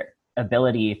our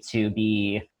ability to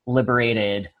be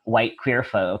liberated white queer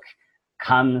folk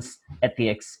comes at the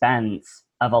expense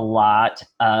of a lot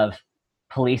of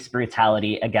police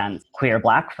brutality against queer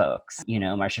Black folks. You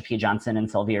know, Marsha P. Johnson and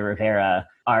Sylvia Rivera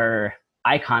are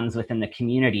icons within the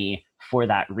community for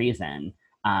that reason.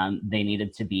 They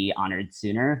needed to be honored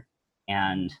sooner,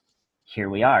 and here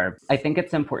we are. I think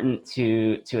it's important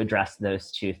to address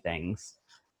those two things.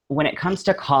 When it comes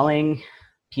to calling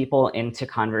people into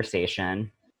conversation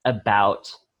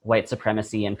about white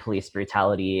supremacy and police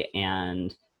brutality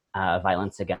and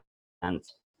violence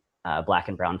against Black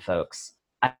and brown folks,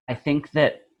 I think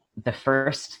that the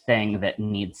first thing that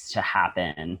needs to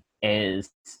happen is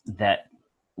that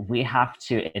we have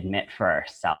to admit for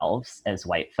ourselves as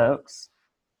white folks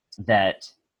that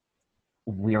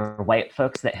we're white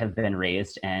folks that have been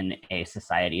raised in a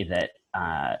society that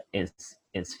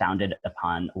is founded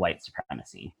upon white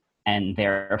supremacy, and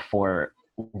therefore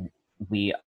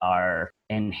we are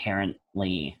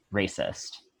inherently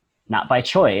racist, not by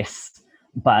choice,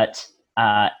 but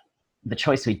the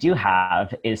choice we do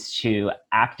have is to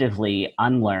actively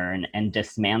unlearn and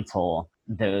dismantle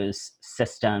those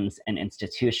systems and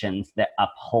institutions that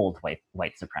uphold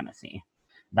white supremacy.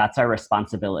 That's our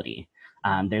responsibility.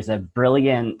 There's a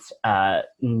brilliant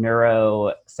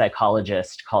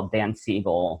neuropsychologist called Dan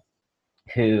Siegel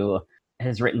who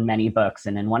has written many books.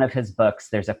 And in one of his books,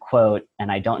 there's a quote,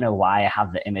 and I don't know why I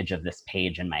have the image of this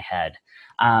page in my head,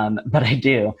 but I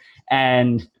do.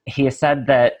 And he said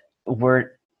that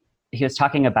he was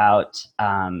talking about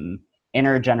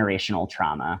intergenerational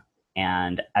trauma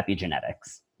and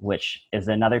epigenetics, which is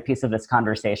another piece of this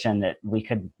conversation that we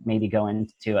could maybe go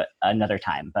into another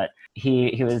time. But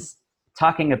he was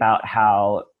talking about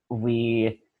how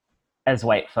we, as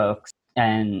white folks,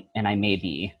 and I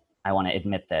want to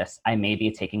admit this, I may be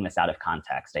taking this out of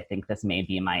context. I think this may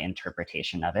be my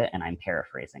interpretation of it, and I'm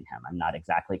paraphrasing him. I'm not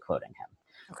exactly quoting him.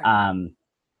 Okay.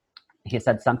 He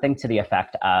said something to the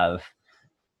effect of,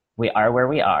 we are where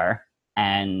we are,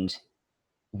 and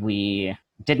we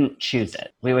didn't choose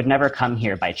it. We would never come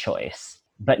here by choice.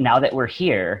 But now that we're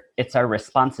here, it's our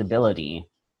responsibility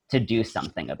to do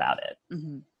something about it.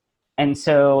 Mm-hmm. And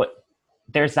so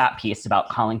there's that piece about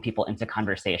calling people into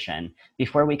conversation.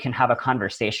 Before we can have a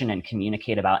conversation and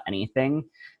communicate about anything,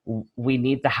 we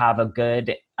need to have a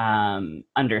good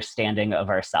understanding of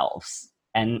ourselves.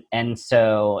 And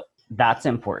so that's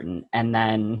important. And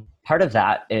then part of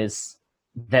that is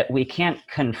that we can't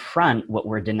confront what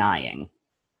we're denying.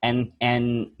 And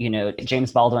you know,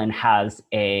 James Baldwin has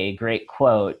a great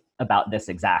quote about this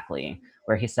exactly,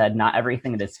 where he said, not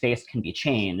everything that is faced can be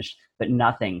changed, but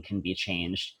nothing can be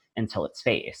changed until it's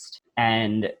faced.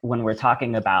 And when we're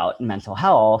talking about mental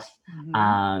health,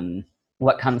 mm-hmm.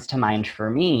 What comes to mind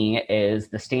for me is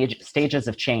the stages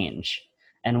of change.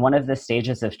 And one of the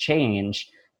stages of change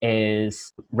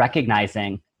is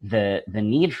recognizing the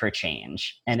need for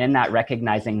change. And in that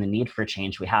recognizing the need for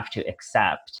change, we have to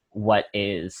accept what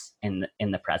is in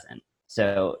the present.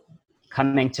 So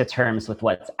coming to terms with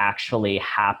what's actually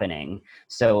happening.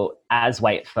 So as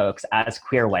white folks, as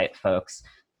queer white folks,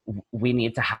 we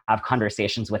need to have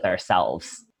conversations with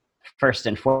ourselves first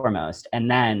and foremost, and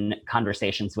then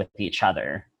conversations with each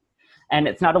other. And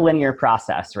it's not a linear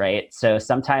process, right? So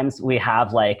sometimes we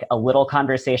have like a little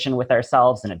conversation with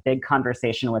ourselves and a big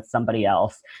conversation with somebody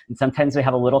else. And sometimes we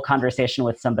have a little conversation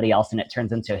with somebody else and it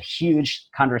turns into a huge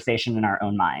conversation in our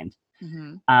own mind.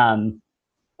 Mm-hmm.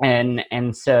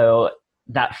 And so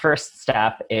that first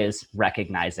step is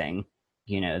recognizing,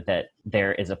 you know, that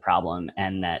there is a problem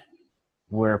and that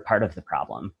we're part of the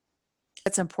problem.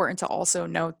 It's important to also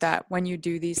note that when you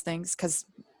do these things, because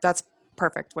that's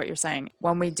perfect what you're saying,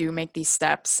 when we do make these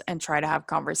steps and try to have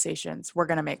conversations, we're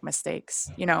going to make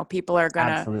mistakes. You know, people are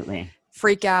going to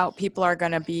freak out. People are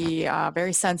going to be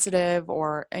very sensitive,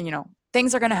 or, you know,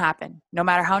 things are going to happen no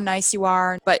matter how nice you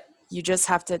are, but you just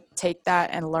have to take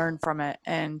that and learn from it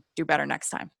and do better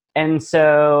next time. And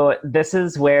so this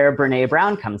is where Brene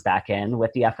Brown comes back in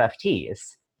with the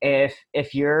FFTs.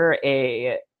 If you're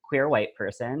a queer white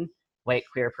person, white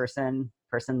queer person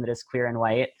that is queer and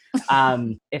white,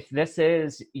 if this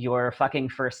is your fucking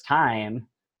first time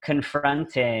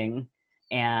confronting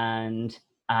and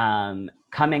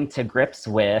coming to grips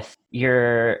with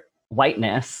your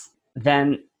whiteness,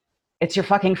 then it's your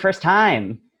fucking first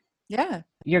time. Yeah.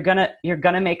 You're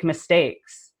gonna make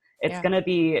mistakes. It's going to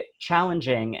be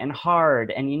challenging and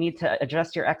hard, and you need to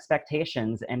adjust your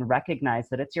expectations and recognize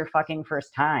that it's your fucking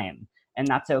first time, and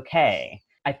that's okay.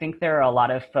 I think there are a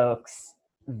lot of folks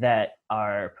that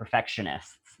are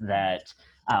perfectionists that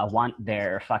want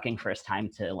their fucking first time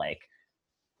to like,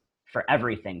 for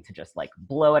everything to just like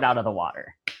blow it out of the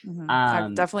water.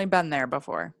 I've definitely been there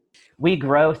before. We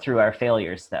grow through our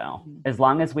failures though, as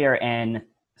long as we are in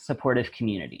supportive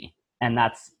community. And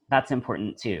that's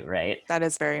important too, right? That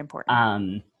is very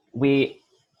important.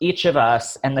 Each of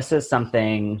us, and this is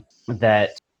something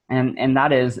that, and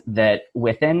that is that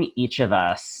within each of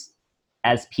us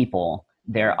as people,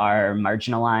 there are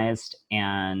marginalized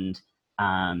and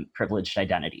privileged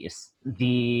identities.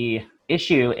 The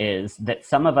issue is that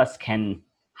some of us can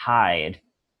hide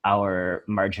our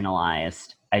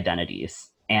marginalized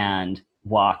identities and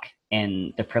walk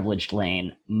in the privileged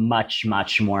lane much,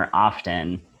 much more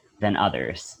often than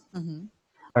others,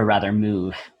 or rather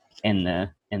move in the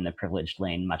privileged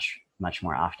lane much, much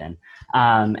more often.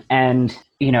 And,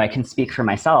 you know, I can speak for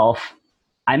myself.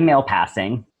 I'm male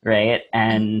passing, right?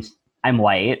 And I'm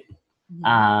white.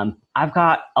 I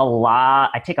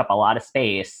take up a lot of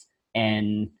space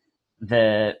in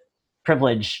the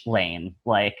privilege lane.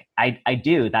 Like I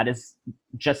do, that is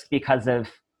just because of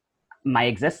my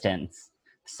existence.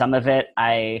 Some of it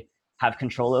I have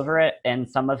control over it, and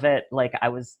some of it, like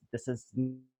this is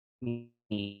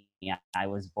me. I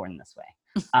was born this way.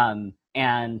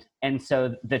 And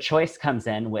so the choice comes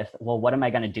in with, well, what am I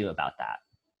going to do about that?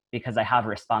 Because I have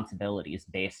responsibilities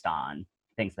based on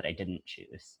things that I didn't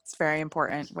choose. It's very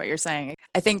important what you're saying.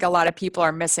 I think a lot of people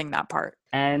are missing that part.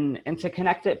 And to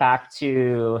connect it back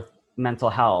to mental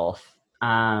health,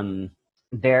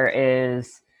 there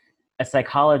is a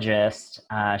psychologist.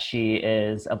 She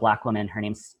is a Black woman. Her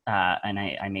name's, and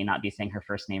I may not be saying her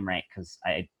first name right because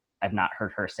I've not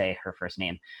heard her say her first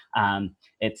name.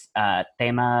 It's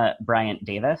Thema Bryant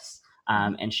Davis.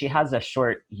 And she has a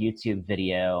short YouTube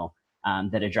video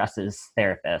that addresses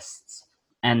therapists.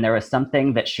 And there was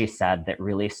something that she said that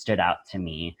really stood out to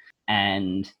me.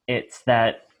 And it's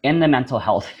that in the mental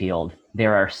health field,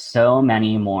 there are so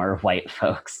many more white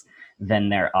folks than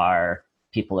there are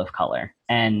people of color.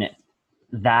 And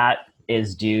that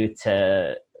is due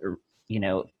to, you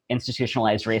know,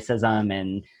 institutionalized racism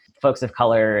and folks of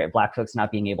color, Black folks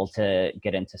not being able to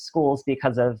get into schools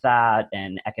because of that,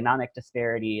 and economic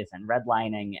disparities and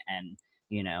redlining. And,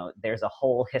 you know, there's a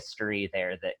whole history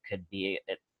there that could be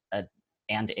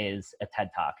and is a TED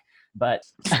Talk. But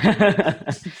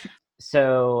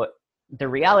so the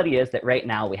reality is that right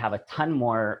now we have a ton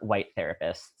more white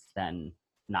therapists than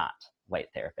not white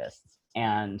therapists.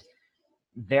 And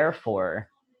therefore,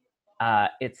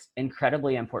 it's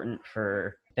incredibly important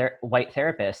for white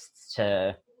therapists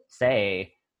to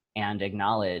say and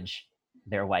acknowledge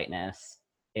their whiteness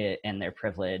and their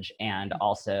privilege, and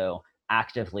also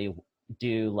actively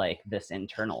do like this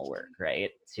internal work,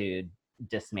 right? To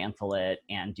dismantle it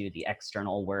and do the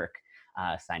external work,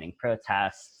 signing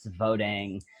protests,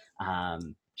 voting,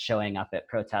 showing up at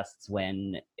protests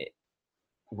when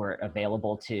we're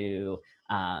available to,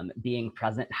 being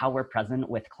present, how we're present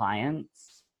with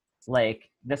clients.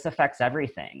 Like this affects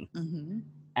everything.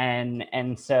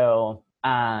 And so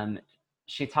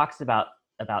she talks about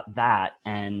that,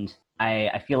 and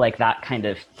I feel like that kind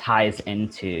of ties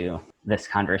into this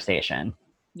conversation.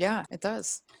 Yeah, it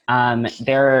does.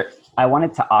 I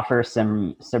wanted to offer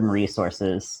some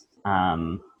resources,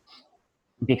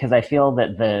 because I feel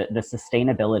that the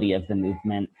sustainability of the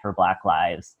movement for Black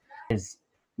lives is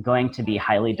going to be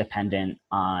highly dependent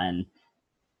on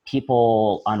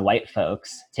people, on white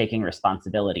folks taking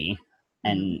responsibility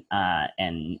and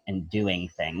doing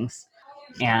things.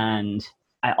 And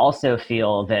I also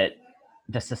feel that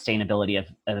the sustainability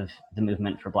of the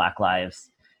movement for Black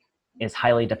lives is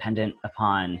highly dependent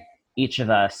upon each of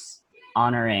us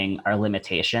honoring our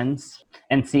limitations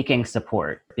and seeking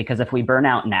support. Because if we burn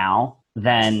out now,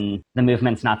 then the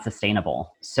movement's not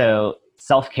sustainable. So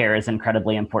self-care is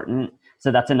incredibly important.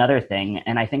 So that's another thing.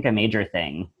 And I think a major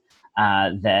thing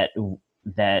that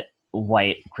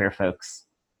white queer folks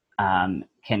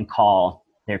can call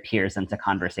their peers into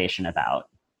conversation about.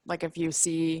 Like if you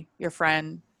see your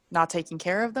friend not taking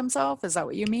care of themselves, is that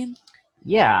what you mean?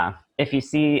 Yeah. If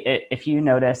you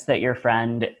notice that your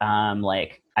friend,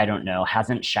 like, I don't know,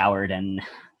 hasn't showered in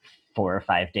 4 or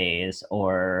 5 days,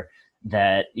 or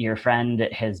that your friend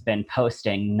has been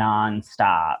posting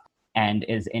nonstop and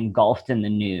is engulfed in the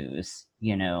news,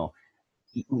 you know,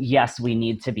 yes, we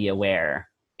need to be aware,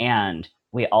 and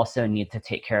we also need to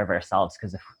take care of ourselves,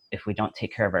 because if we don't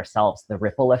take care of ourselves, the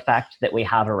ripple effect that we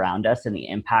have around us and the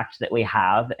impact that we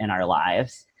have in our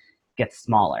lives gets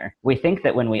smaller. We think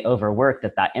that when we overwork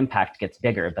that impact gets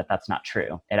bigger, but that's not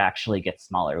true. It actually gets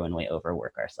smaller when we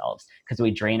overwork ourselves because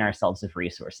we drain ourselves of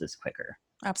resources quicker.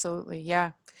 Absolutely.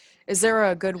 Yeah. Is there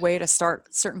a good way to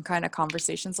start certain kind of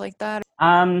conversations like that?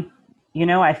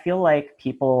 I feel like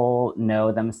people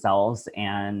know themselves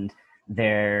and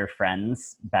their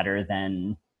friends better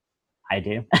than I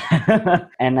do.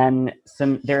 And then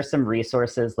there are some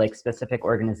resources, like specific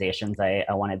organizations I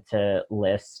wanted to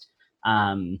list.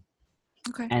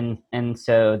 Okay. And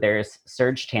so there's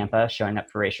Surge Tampa, showing up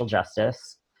for racial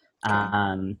justice.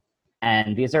 Okay.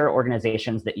 And these are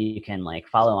organizations that you can like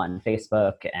follow on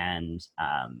Facebook and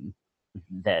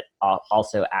that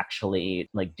also actually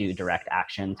like do direct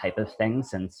action type of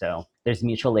things. And so there's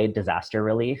Mutual Aid Disaster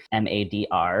Relief,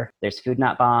 MADR. There's Food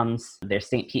Not Bombs. There's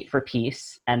St. Pete for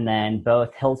Peace. And then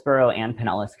both Hillsborough and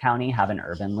Pinellas County have an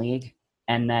urban league.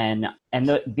 And then,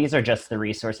 these are just the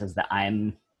resources that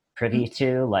I'm privy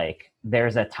to. Like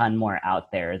there's a ton more out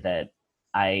there that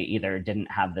I either didn't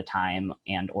have the time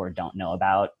and or don't know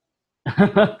about.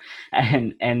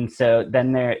 and so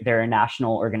then there are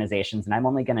national organizations, and I'm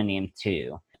only going to name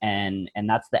two, and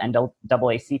that's the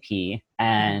NAACP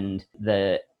and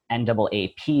the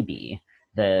NAAPB,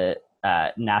 the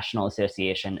National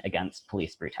Association Against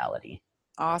Police Brutality.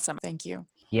 Awesome. Thank you.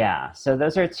 Yeah, so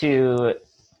those are two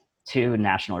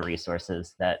national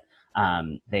resources that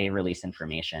they release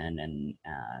information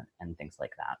and things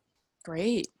like that.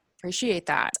 Great. Appreciate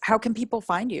that. How can people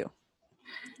find you?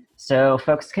 So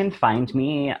folks can find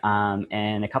me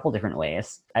in a couple different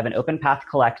ways. I have an Open Path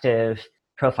Collective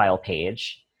profile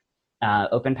page.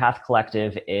 Open Path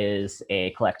Collective is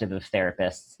a collective of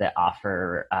therapists that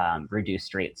offer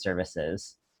reduced rate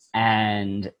services.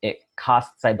 And it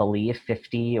costs, I believe,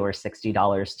 $50 or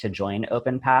 $60 to join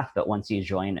Open Path. But once you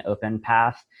join Open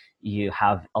Path, you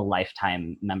have a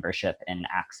lifetime membership and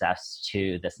access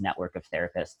to this network of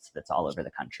therapists that's all over the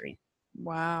country.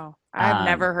 Wow. I've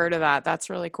never heard of that. That's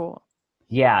really cool.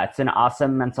 Yeah, it's an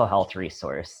awesome mental health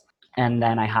resource. And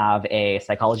then I have a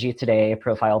Psychology Today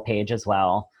profile page as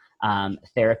well.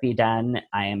 Therapy Den,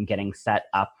 I am getting set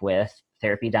up with.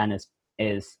 Therapy Den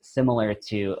is similar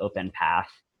to Open Path.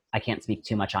 I can't speak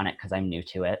too much on it because I'm new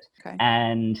to it. Okay.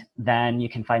 And then you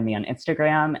can find me on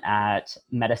Instagram at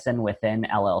Medicine Within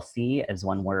LLC as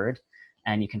one word.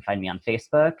 And you can find me on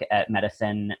Facebook at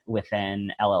Medicine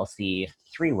Within LLC,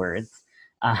 3 words.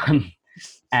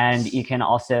 And you can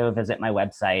also visit my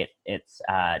website. It's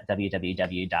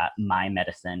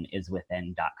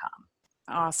www.mymedicineiswithin.com.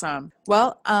 Awesome.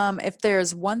 Well, if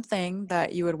there's one thing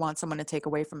that you would want someone to take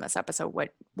away from this episode,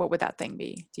 what would that thing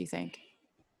be, do you think?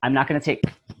 I'm not going to take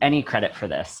any credit for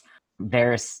this.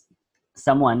 There's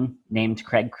someone named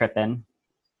Craig Crippen.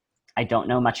 I don't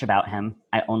know much about him.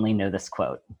 I only know this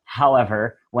quote.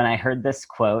 However, when I heard this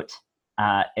quote,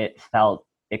 it felt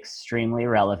extremely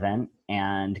relevant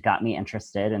and got me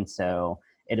interested. And so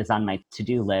it is on my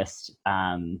to-do list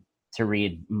to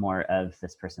read more of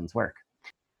this person's work.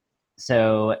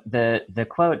 So the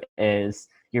quote is,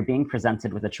 "You're being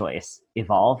presented with a choice,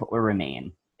 evolve or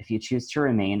remain. If you choose to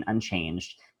remain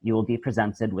unchanged, you will be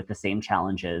presented with the same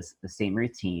challenges, the same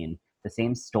routine, the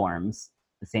same storms,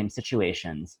 the same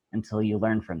situations until you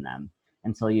learn from them,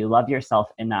 until you love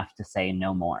yourself enough to say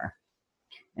no more,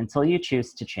 until you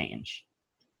choose to change.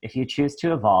 If you choose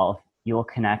to evolve, you will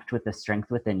connect with the strength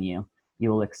within you.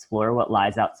 You will explore what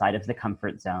lies outside of the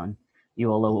comfort zone. You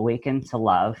will awaken to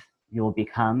love. You will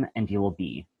become and you will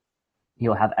be. You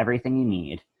will have everything you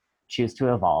need. Choose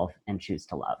to evolve and choose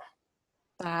to love."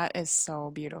 That is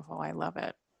so beautiful. I love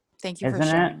it. Thank you for Isn't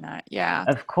sharing it? that. Yeah.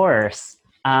 Of course.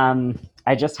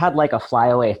 I just had like a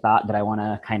flyaway thought that I want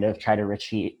to kind of try to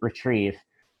retrieve.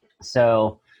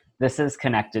 So this is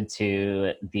connected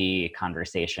to the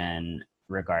conversation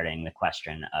regarding the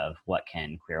question of what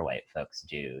can queer white folks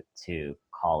do to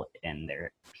call in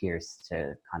their peers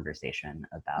to conversation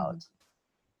about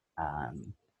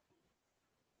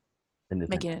the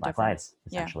movement Making for a Black difference. Lives,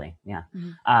 essentially. Yeah.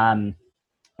 Mm-hmm.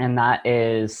 And that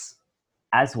is,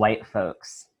 as white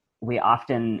folks, we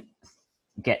often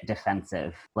get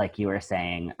defensive, like you were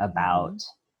saying, about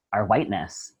our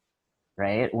whiteness,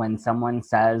 right? When someone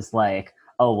says like,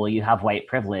 "Oh, well, you have white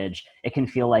privilege," it can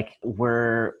feel like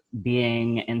we're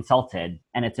being insulted.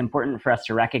 And it's important for us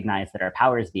to recognize that our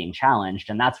power is being challenged.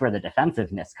 And that's where the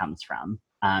defensive-ness comes from,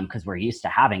 because we're used to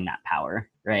having that power,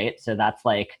 right? So that's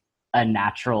like a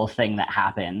natural thing that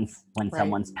happens when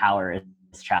someone's power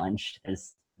is challenged,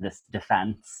 is this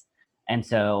defense. And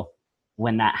so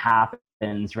when that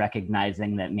happens,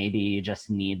 recognizing that maybe you just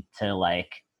need to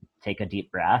like take a deep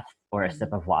breath or a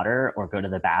sip of water or go to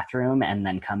the bathroom and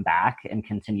then come back and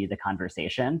continue the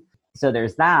conversation So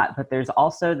there's that, but there's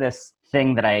also this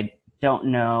thing that I don't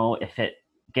know if it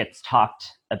gets talked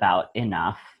about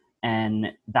enough.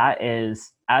 And that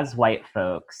is, as white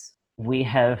folks, we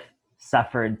have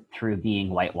suffered through being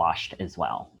whitewashed as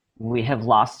well. We have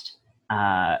lost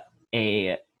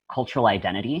a cultural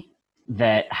identity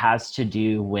that has to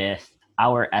do with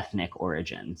our ethnic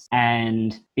origins.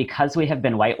 And because we have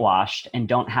been whitewashed and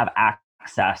don't have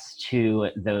access to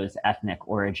those ethnic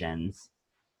origins,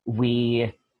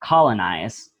 we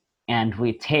colonize and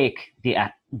we take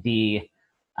the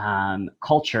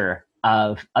culture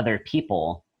of other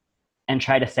people and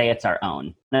try to say it's our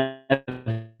own.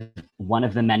 One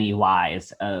of the many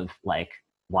whys of like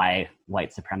why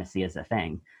white supremacy is a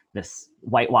thing. This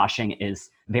whitewashing is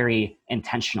very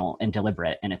intentional and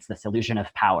deliberate, and it's this illusion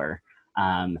of power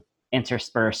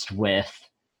interspersed with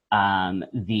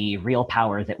the real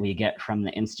power that we get from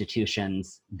the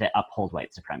institutions that uphold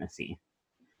white supremacy.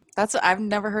 I've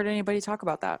never heard anybody talk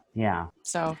about that. Yeah.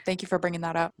 So thank you for bringing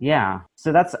that up. Yeah.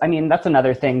 So that's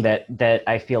another thing that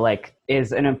I feel like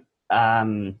is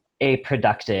a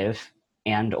productive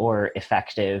and or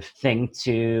effective thing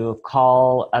to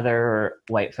call other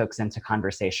white folks into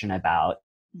conversation about.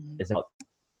 Mm-hmm. Is about,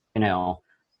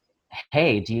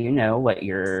 hey, do you know what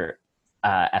your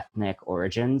ethnic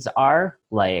origins are?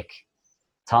 Like,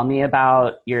 tell me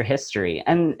about your history.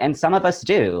 And some of us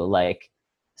do. Like,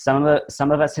 some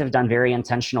of us have done very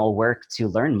intentional work to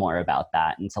learn more about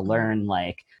that and to learn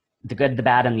like the good, the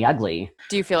bad, and the ugly.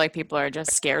 Do you feel like people are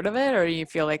just scared of it, or do you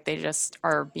feel like they just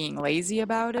are being lazy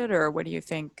about it, or what do you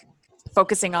think?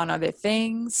 Focusing on other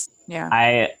things? Yeah.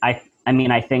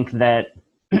 I think that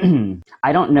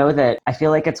I don't know that I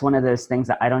feel like it's one of those things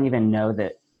that I don't even know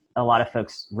that a lot of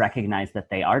folks recognize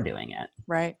that they are doing it.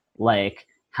 Right. Like,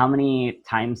 how many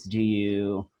times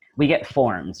we get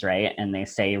forms, right? And they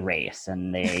say race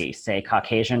and they say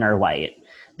Caucasian or white.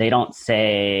 They don't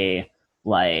say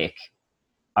like,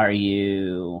 are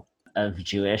you of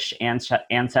Jewish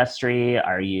ancestry?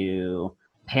 Are you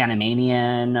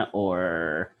Panamanian?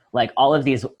 Or like all of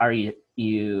these, are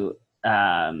you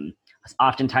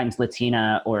oftentimes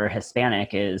Latina or Hispanic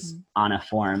is on a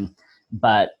form,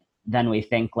 but then we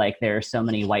think like there are so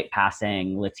many white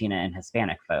passing Latina and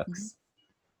Hispanic folks,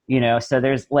 so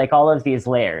there's like all of these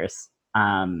layers.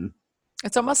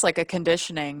 It's almost like a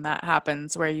conditioning that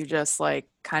happens where you just like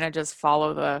kind of just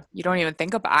follow you don't even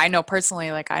think about. I know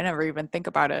personally, like I never even think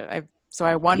about it. So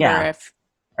I wonder if.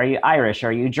 Are you Irish?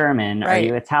 Are you German? Right. Are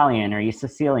you Italian? Are you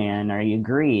Sicilian? Are you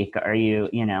Greek? Are you,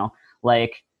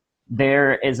 like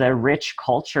there is a rich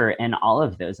culture in all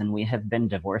of those, and we have been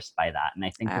divorced by that. And I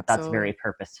think that that's very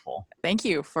purposeful. Thank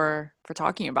you for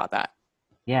talking about that.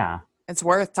 Yeah. It's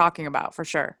worth talking about for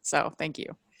sure. So thank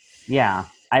you. Yeah.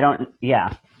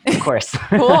 Of course.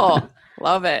 Cool.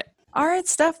 Love it. All right,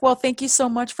 Steph. Well, thank you so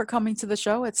much for coming to the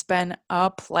show. It's been a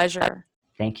pleasure.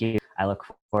 Thank you. I look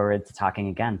forward to talking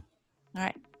again. All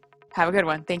right. Have a good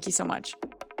one. Thank you so much.